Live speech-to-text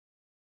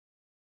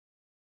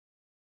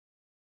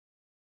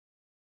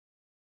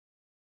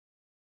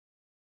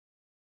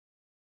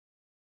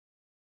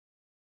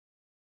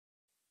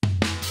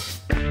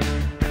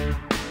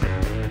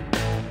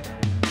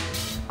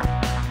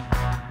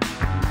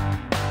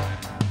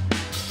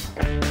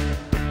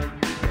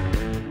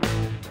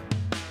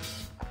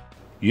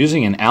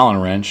Using an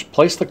Allen wrench,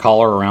 place the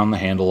collar around the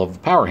handle of the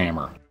power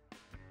hammer.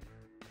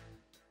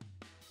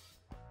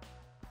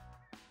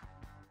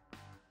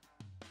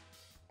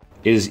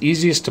 It is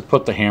easiest to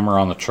put the hammer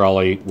on the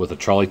trolley with the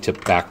trolley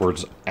tipped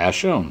backwards as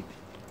shown.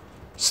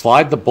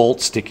 Slide the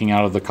bolt sticking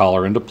out of the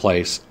collar into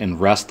place and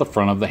rest the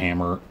front of the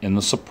hammer in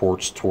the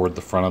supports toward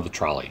the front of the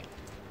trolley.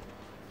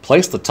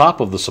 Place the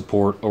top of the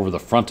support over the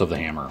front of the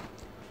hammer.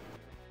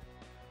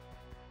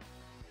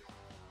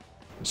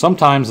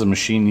 Sometimes the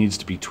machine needs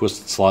to be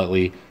twisted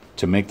slightly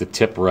to make the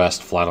tip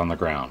rest flat on the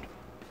ground.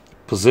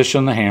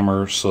 Position the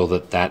hammer so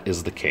that that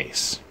is the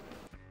case.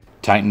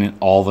 Tighten in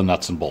all the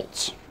nuts and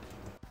bolts.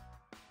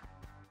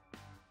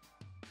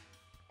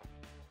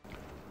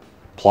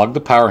 Plug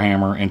the power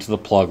hammer into the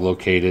plug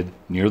located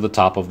near the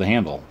top of the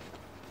handle.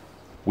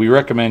 We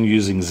recommend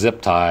using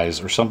zip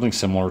ties or something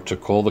similar to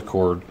coil the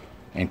cord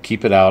and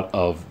keep it out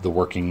of the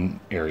working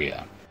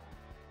area.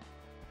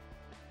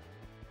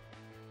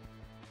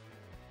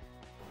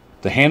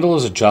 The handle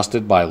is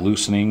adjusted by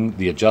loosening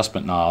the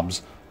adjustment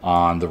knobs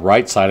on the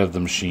right side of the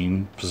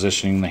machine,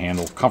 positioning the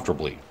handle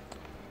comfortably,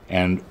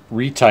 and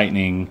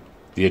retightening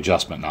the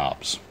adjustment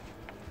knobs.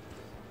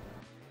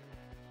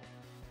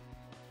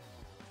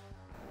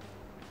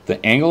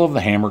 The angle of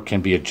the hammer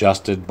can be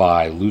adjusted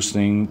by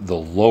loosening the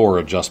lower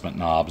adjustment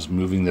knobs,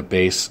 moving the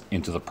base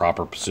into the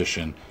proper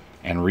position,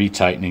 and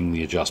retightening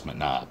the adjustment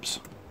knobs.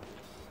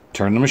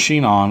 Turn the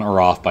machine on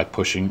or off by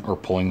pushing or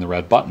pulling the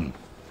red button.